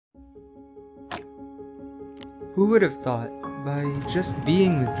Who would have thought, by just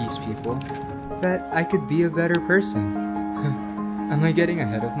being with these people, that I could be a better person? Am I getting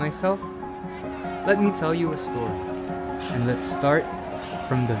ahead of myself? Let me tell you a story, and let's start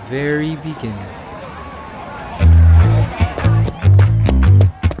from the very beginning.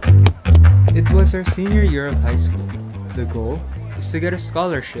 It was our senior year of high school. The goal is to get a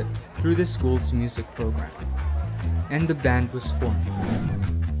scholarship through the school's music program, and the band was formed.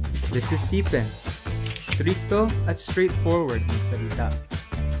 This is Sipen, stricto at straightforward ng salita.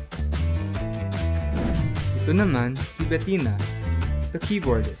 Ito naman si Bettina, the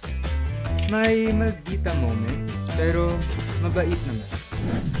keyboardist. May maldita moments, pero mabait naman.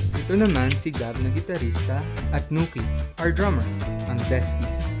 Ito naman si Gab na gitarista at Nuki, our drummer, ang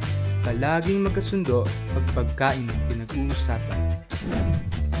besties. Palaging magkasundo pag pagkain ang pinag-uusapan.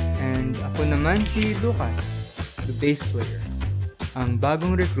 And ako naman si Lucas, the bass player, ang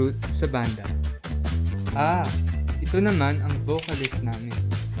bagong recruit sa banda. Ito naman ang vocalist namin.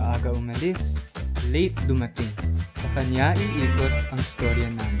 Maaga umalis, late dumating. Sa kanya iikot ang storya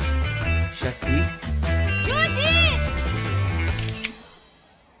namin. Siya si... Judith!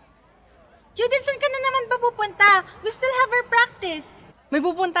 Judith, saan ka na naman ba pupunta? We still have our practice. May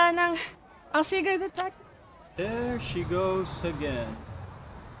pupunta ng... I'll see you guys at practice. There she goes again.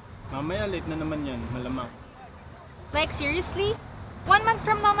 Mamaya late na naman yan, malamang. Like, seriously? 1 month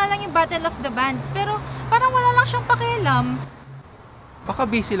from now na lang yung Battle of the Bands, pero parang wala lang siyang pakialam. Baka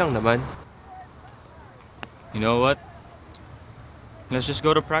busy lang naman. You know what? Let's just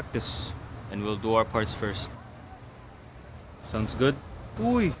go to practice, and we'll do our parts first. Sounds good?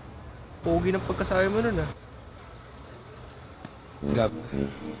 Uy, pogi ng pagkasabi mo nun Gab.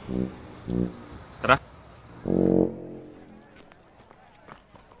 Tara.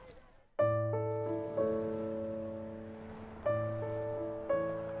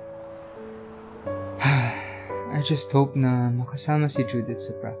 I just hope na makasama si Judith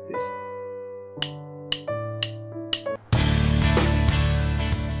sa practice.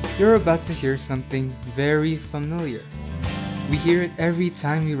 You're about to hear something very familiar. We hear it every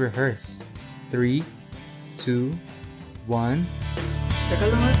time we rehearse. 3, 2, 1... Teka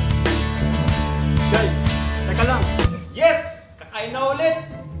lang Guys, teka lang! Yes! Kakain na ulit!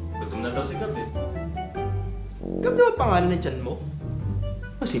 Gutom na daw si Gab Gab, daw pangalan ng tiyan mo?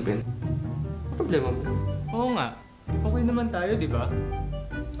 Masipin. Problema mo? Oo nga. Okay naman tayo, di ba?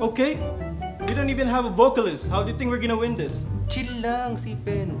 Okay. We don't even have a vocalist. How do you think we're gonna win this? Chill lang,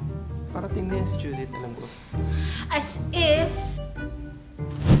 Sipen. Parating na yan si Judith, alam ko. As if...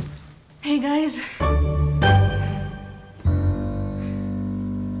 Hey guys!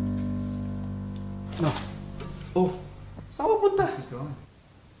 Oh, saan ka punta?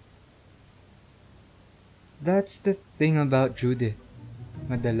 That's the thing about Judith.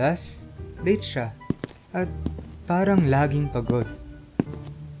 Madalas, late siya. At parang laging pagod.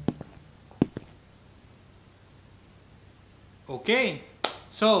 Okay.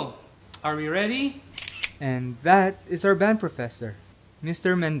 So, are we ready? And that is our band professor,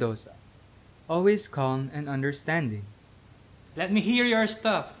 Mr. Mendoza. Always calm and understanding. Let me hear your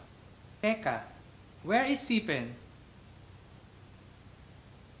stuff. Teka, where is Sipen?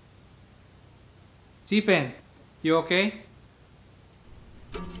 Sipen, you okay?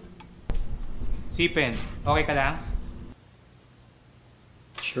 Sipen, okay ka lang?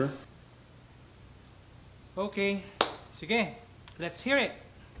 Sure. Okay. Sige, let's hear it.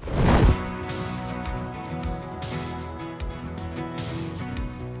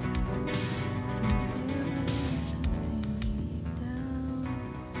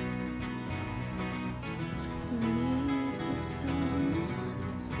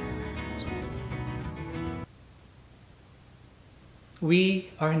 We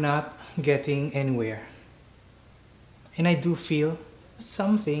are not getting anywhere. And I do feel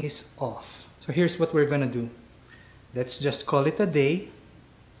something is off. So here's what we're gonna do. Let's just call it a day,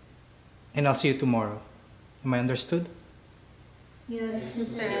 and I'll see you tomorrow. Am I understood? Yes,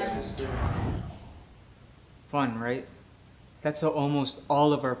 Mr. Fun, right? That's how almost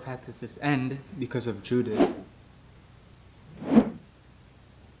all of our practices end because of Judith.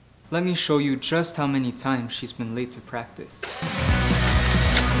 Let me show you just how many times she's been late to practice.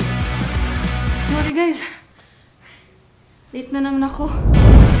 Sorry guys. Late na naman ako.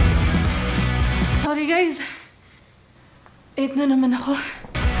 Sorry guys. Late na naman ako.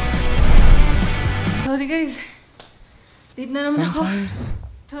 Sorry guys. Late na naman ako. Sometimes,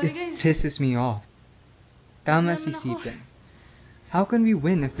 Sorry it guys. pisses me off. Tama si Sipen. How can we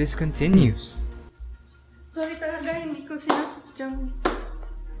win if this continues? Sorry talaga, hindi ko sinasadyang.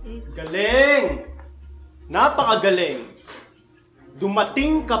 Galing! Napakagaling!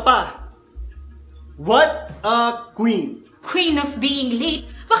 Dumating ka pa! What a queen! Queen of being late?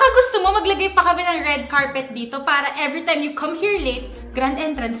 Baka gusto mo maglagay pa kami ng red carpet dito para every time you come here late, grand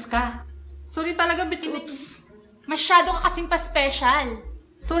entrance ka. Sorry talaga, Bettina. Oops! Masyado ka kasing pa-special.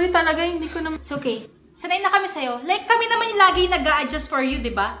 Sorry talaga, hindi ko naman... It's okay. Sanay na kami sa'yo. Like, kami naman yung lagi nag-a-adjust for you,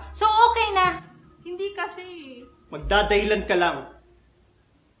 di ba? So, okay na. Hindi kasi... Magdadahilan ka lang.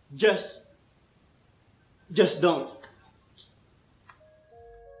 Just don't.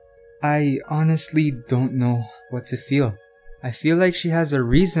 I honestly don't know what to feel. I feel like she has a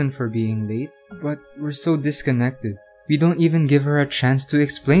reason for being late, but we're so disconnected. We don't even give her a chance to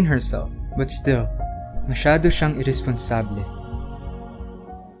explain herself. But still, masyado siyang irresponsable.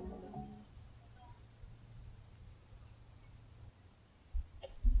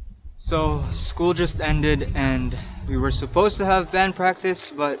 So, school just ended and we were supposed to have band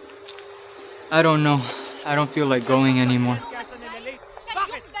practice, but I don't know. I don't feel like going anymore.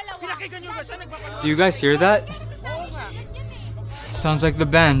 Do you guys hear that? Sounds like the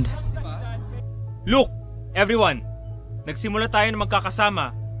band. Look, everyone. Nagsimula tayo na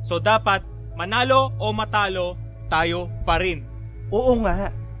magkakasama. So dapat, manalo o matalo, tayo pa rin. Oo nga.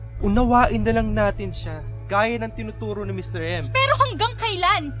 Unawain na lang natin siya. Gaya ng tinuturo ni Mr. M. Pero hanggang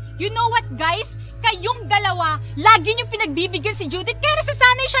kailan? You know what, guys? Kayong dalawa, lagi niyong pinagbibigyan si Judith kaya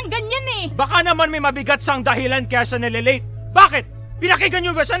nasasanay siyang ganyan eh. Baka naman may mabigat siyang dahilan kaya siya nalilate. Bakit? Pinakinggan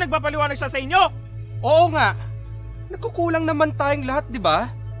niyo ba siya? Nagpapaliwanag siya sa inyo? Oo nga. Nagkukulang naman tayong lahat, di ba?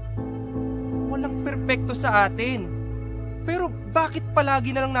 Walang perpekto sa atin. Pero bakit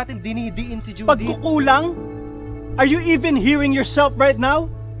palagi na lang natin dinidiin si Judy? Pagkukulang? Are you even hearing yourself right now?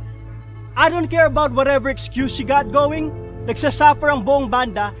 I don't care about whatever excuse she got going. Nagsasuffer ang buong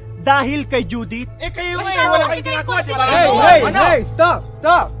banda dahil kay Judith. Eh kayo Masyado wala kasi kayong kayo ginagawa, kasi di ba? kayo. Hey,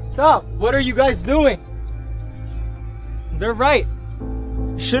 stop! What are you guys doing? They're right.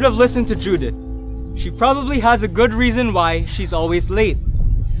 Should have listened to Judith. She probably has a good reason why she's always late.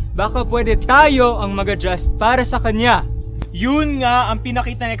 Baka pwede tayo ang mag-adjust para sa kanya. Yun nga ang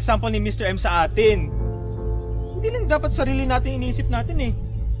pinakita ng example ni Mr. M sa atin. Hindi lang dapat sarili natin iniisip natin eh.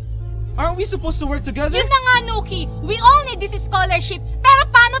 Aren't we supposed to work together? Yun na nga, Nuki. We all need this scholarship. Pero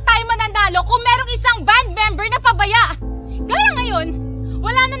paano tayo mananalo kung merong isang band member na pabaya? Gaya ngayon,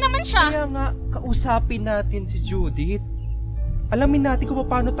 wala na naman siya. Kaya nga, kausapin natin si Judith. Alamin natin kung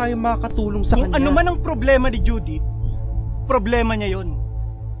paano tayo makakatulong sa Kung kanya. ano man ang problema ni Judith, problema niya yun.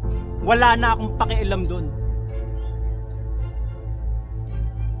 Wala na akong pakialam doon.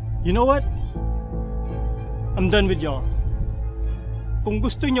 You know what? I'm done with y'all. Kung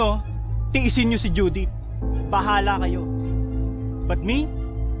gusto nyo, tiisin nyo si Judith. Bahala kayo. But me,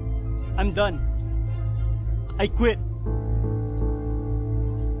 I'm done. I quit.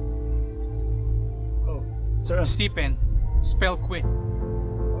 Oh, sir. Stephen, spell quit.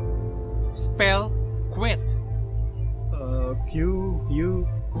 Spell quit.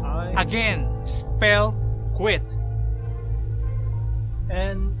 Q-U-I Again, spell quit.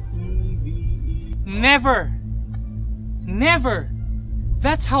 N-E-V-E Never! Never!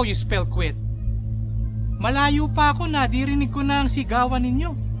 That's how you spell quit. Malayo pa ako na, dirinig ko na ang sigawan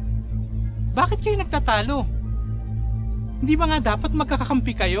ninyo. Bakit kayo nagtatalo? Hindi ba nga dapat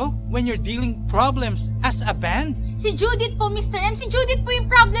magkakakampi kayo when you're dealing problems as a band? Si Judith po, Mr. M. Si Judith po yung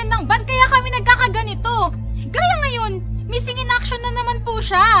problem ng band kaya kami nagkakaganito. Gaya ngayon, missing in action na naman po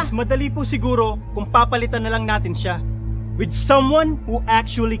siya. Madali po siguro kung papalitan na lang natin siya with someone who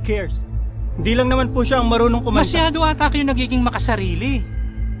actually cares. Hindi lang naman po siya ang marunong kumanta. Masyado ata kayo nagiging makasarili.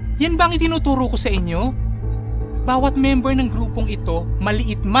 Yan ba ang itinuturo ko sa inyo? Bawat member ng grupong ito,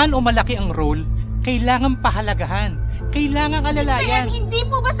 maliit man o malaki ang role, kailangang pahalagahan. Kailangang Mr. M, alalayan. hindi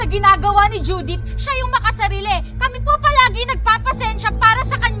po ba sa ginagawa ni Judith, siya yung makasarili? Kami po palagi nagpapasensya para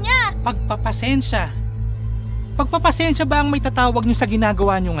sa kanya. Pagpapasensya. Pagpapasensya ba ang may tatawag nyo sa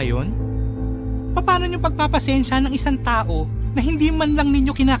ginagawa nyo ngayon? Paano nyo pagpapasensya ng isang tao na hindi man lang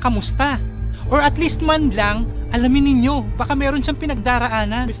ninyo kinakamusta? Or at least man lang, alamin ninyo, baka meron siyang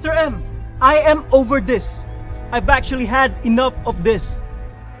pinagdaraanan. Mr. M, I am over this. I've actually had enough of this.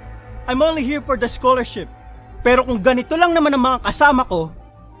 I'm only here for the scholarship. Pero kung ganito lang naman ang mga kasama ko,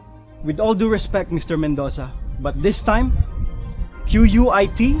 with all due respect, Mr. Mendoza, but this time,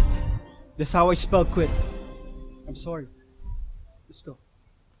 Q-U-I-T, that's how I spell quit. I'm sorry. Let's go.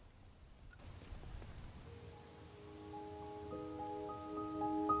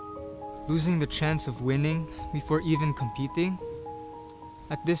 Losing the chance of winning before even competing?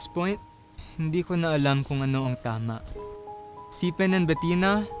 At this point, hindi ko na alam kung ano ang tama. Sipen and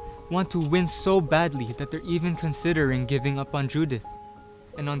Bettina want to win so badly that they're even considering giving up on Judith.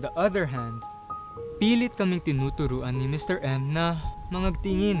 And on the other hand, pilit kaming tinuturuan ni Mr. M na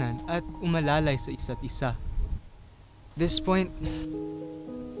mangagtinginan at umalalay sa isa't isa. This point,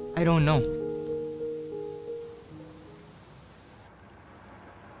 I don't know.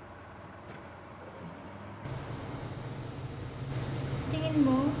 Tingin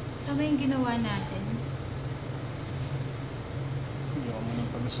mo, tama yung ginawa natin? Hindi ako munang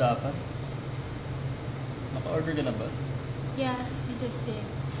pag-usapan. Naka-order ka na ba? Yeah, I just did.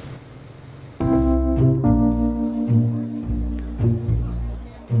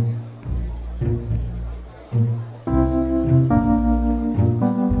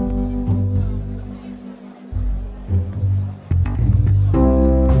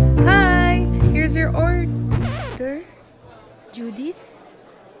 Hi! Here's your order. Judith?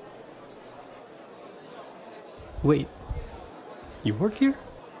 Wait. You work here?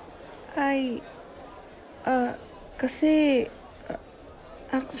 Kasi,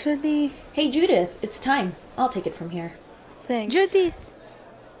 actually, Hey Judith, it's time. I'll take it from here. thanks. Judith!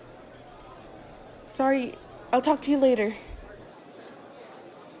 Sorry, I'll talk to you later.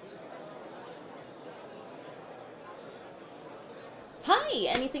 Hi,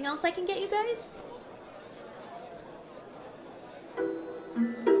 anything else I can get you guys?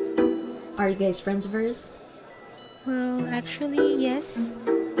 Are you guys friends of hers? Well, actually, yes.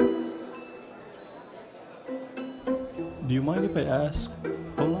 Do you mind if I ask,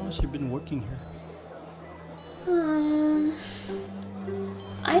 how long has she been working here?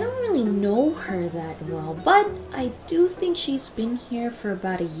 I don't really know her that well, but I do think she's been here for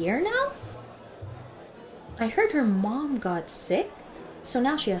about a year now. I heard her mom got sick, so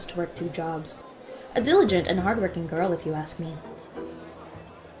now she has to work 2 jobs. A diligent and hardworking girl, if you ask me.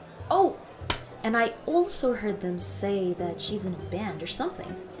 Oh, and I also heard them say that she's in a band or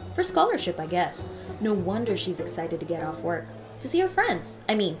something. For scholarship, I guess. No wonder she's excited to get off work. To see her friends.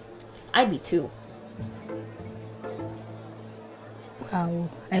 I mean, I'd be too.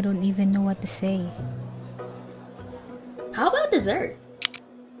 Wow, I don't even know what to say. How about dessert?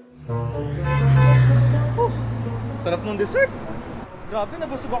 Sarap ng dessert. Grabe,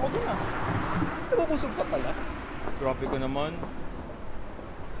 nabusog ako dun ah. Nabubusog ka pala. Grabe ko naman.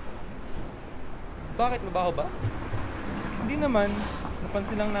 Bakit, mabaho ba? Hindi naman.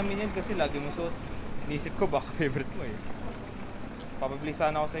 Napansin lang namin yan kasi lagi mo suot. Inisip ko baka favorite mo eh. Papabili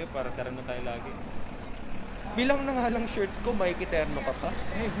sana ako sa'yo para terno tayo lagi. Bilang na nga lang shirts ko, may kiterno ka pa.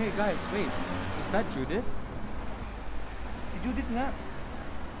 Hey guys, wait. Is that Judith? Si Judith nga.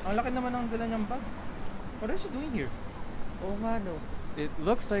 Ang laki naman ang dala niyang bag. What is she doing here? Oo nga no. It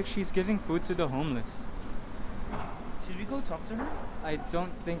looks like she's giving food to the homeless. Should we go talk to her? I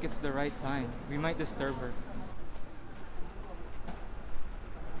don't think it's the right time. We might disturb her.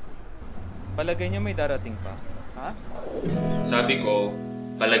 Palagay niyo may darating pa. Ha? Sabi ko,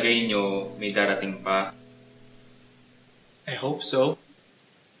 palagay niyo may darating pa. I hope so.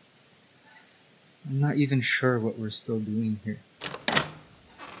 I'm not even sure what we're still doing here.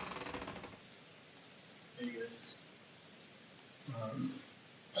 Hey guys.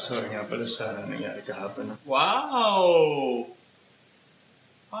 Sorry nga pala sa nangyari kahapon. Wow!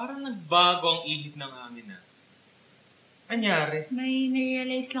 Parang nagbago ang ihip ng hangin ah. Anyari? May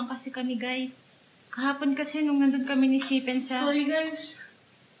narealize lang kasi kami, guys. Kahapon kasi nung nandun kami ni Sipen sa... Sorry, guys.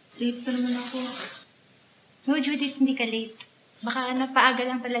 Late na naman ako. No, Judith, hindi ka late. Baka napaaga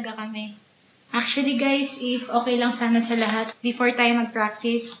lang talaga kami. Actually, guys, if okay lang sana sa lahat, before tayo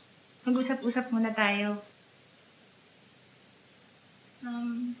mag-practice, mag-usap-usap muna tayo.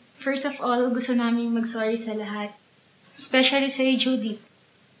 First of all, gusto namin mag-sorry sa lahat. Especially sa'yo, Judith.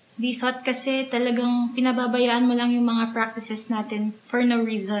 We thought kasi talagang pinababayaan mo lang yung mga practices natin for no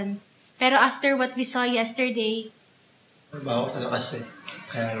reason. Pero after what we saw yesterday... Trabaho ka kasi.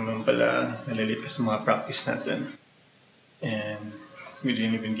 Kaya naman pala nalilate ka sa mga practice natin. And we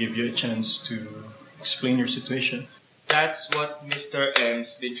didn't even give you a chance to explain your situation. That's what Mr.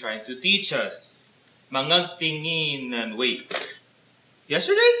 M's been trying to teach us. Mangagtingin and wait.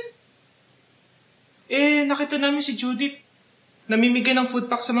 Yesterday? Nakita namin si Judith. Namimigay ng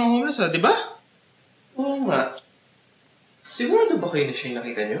food pack sa mga homeless, di ba? Oo nga. Sigurado ba kayo na siya yung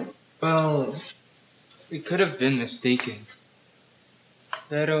nakita niyo? Well, we could have been mistaken.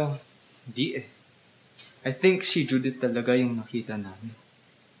 Pero, di eh. I think si Judith talaga yung nakita namin.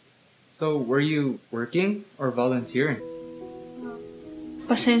 So, were you working or volunteering?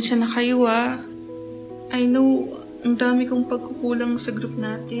 Pasensya na kayo ah. I know, ang dami kong pagkukulang sa group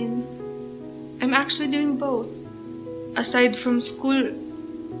natin. I'm actually doing both. Aside from school,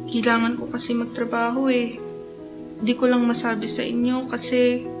 kailangan ko kasi magtrabaho eh. Di ko lang masabi sa inyo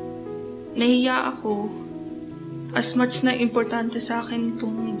kasi nahiya ako. As much na importante sa akin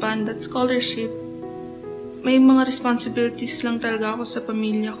itong band at scholarship, may mga responsibilities lang talaga ako sa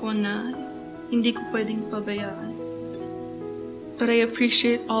pamilya ko na hindi ko pwedeng pabayaan. But I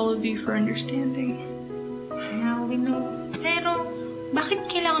appreciate all of you for understanding. Now we know. Pero, bakit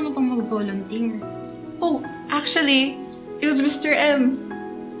kailangan mo pang mag-volunteer? Oh, actually, it was Mr. M.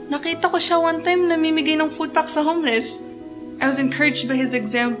 Nakita ko siya one time namimigay ng food pack sa homeless. I was encouraged by his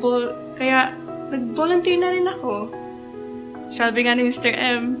example, kaya nag-volunteer na rin ako. Sabi nga ni Mr.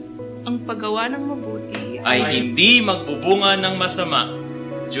 M, ang paggawa ng mabuti ay hindi magbubunga ng masama.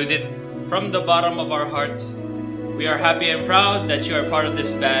 Judith, from the bottom of our hearts, we are happy and proud that you are part of this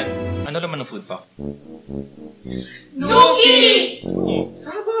band. Ano naman ang food pack? Nuki!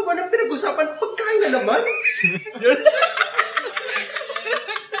 Saba, walang pinag-usapan. Pagkain na naman.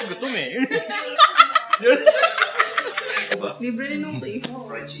 Gutom eh. libre rin ng play.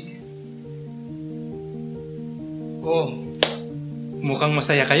 Oh, mukhang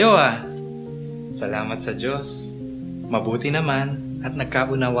masaya kayo ah. Salamat sa Diyos. Mabuti naman at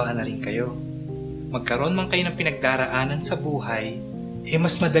nagkaunawaan na rin kayo. Magkaroon man kayo ng pinagdaraanan sa buhay,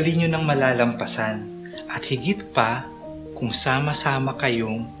 mas madali nyo nang malalampasan. At higit pa kung sama-sama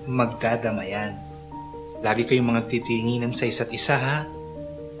kayong magdadamayan. Lagi kayong mga titinginan sa isa't isa ha.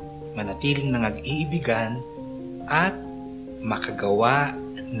 Manatiling nangag-iibigan at makagawa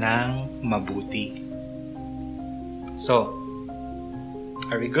ng mabuti. So,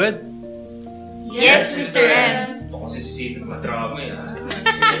 are we good? Yes, Mr. M. Ito kasi si mga drama eh.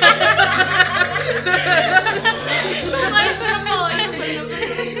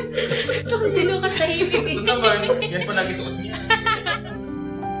 Sino ka tahimik? Ito naman, yan pa lagi suot niya.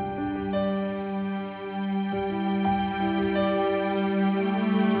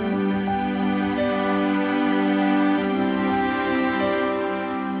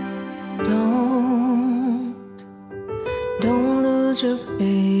 Don't lose your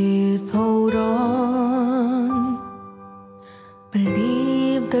faith, hold on.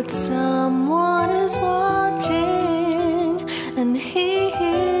 Believe that someone is watching and he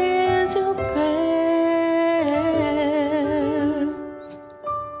hears your prayers.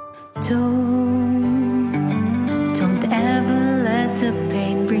 Don't ever let the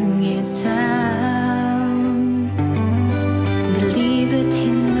pain bring you down. Believe that he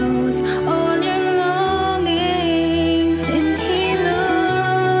knows all your longings and he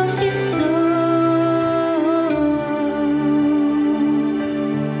loves you so.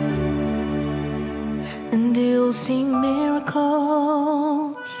 And you'll see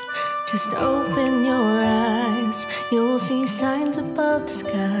miracles. Just open your eyes. You'll see signs above the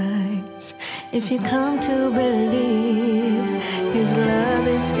skies. If you come to believe, his love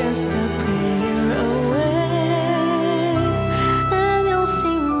is just a prayer away. And you'll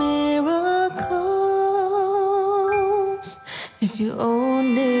see miracles if you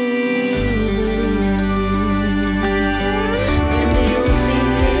only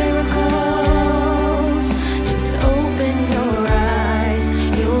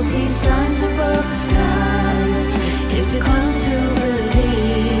signs above the skies. If you come to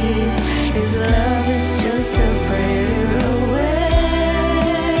believe, his love is just a prayer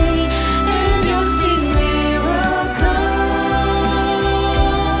away. And you'll see miracles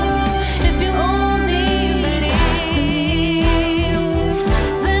if you only believe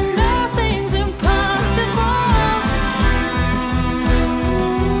that nothing's impossible.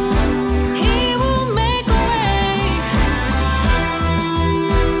 He will make a way.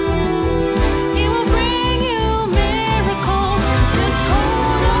 He will bring you miracles. Just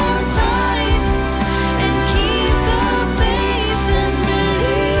hold on tight and keep the faith and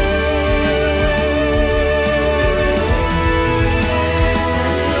believe.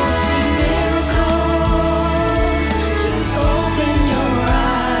 And you'll see miracles. Just open your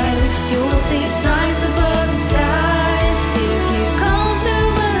eyes. You'll see signs above the skies. If you come to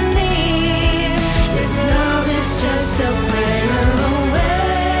believe, his love is just a prayer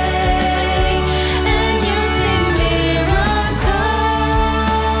away. And you'll see miracles.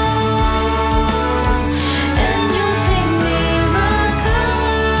 And you'll see miracles.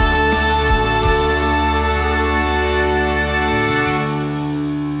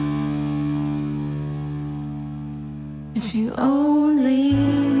 If you only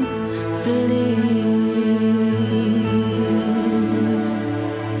believe.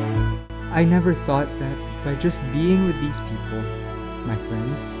 I never thought that by just being with these people, my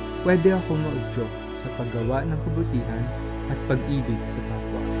friends, pwede ako maudyok sa paggawa ng kabutihan at pag-ibig sa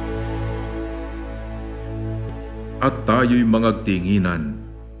kapwa. At tayo'y mga tinginan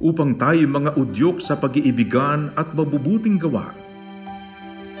upang tayo'y mga udyok sa pag-iibigan at mabubuting gawa.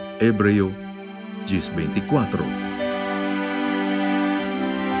 Hebreo 10:24.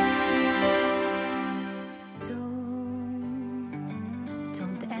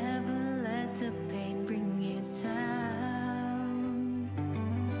 the pain bring you down.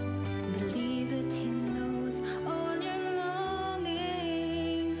 Believe that He knows all your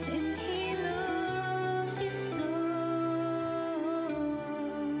longings and He loves you so.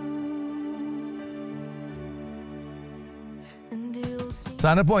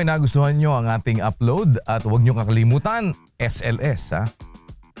 Sana po ay nagustuhan nyo ang ating upload at huwag nyo kakalimutan, SLS ha.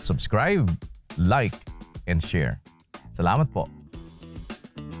 Subscribe, like, and share. Salamat po.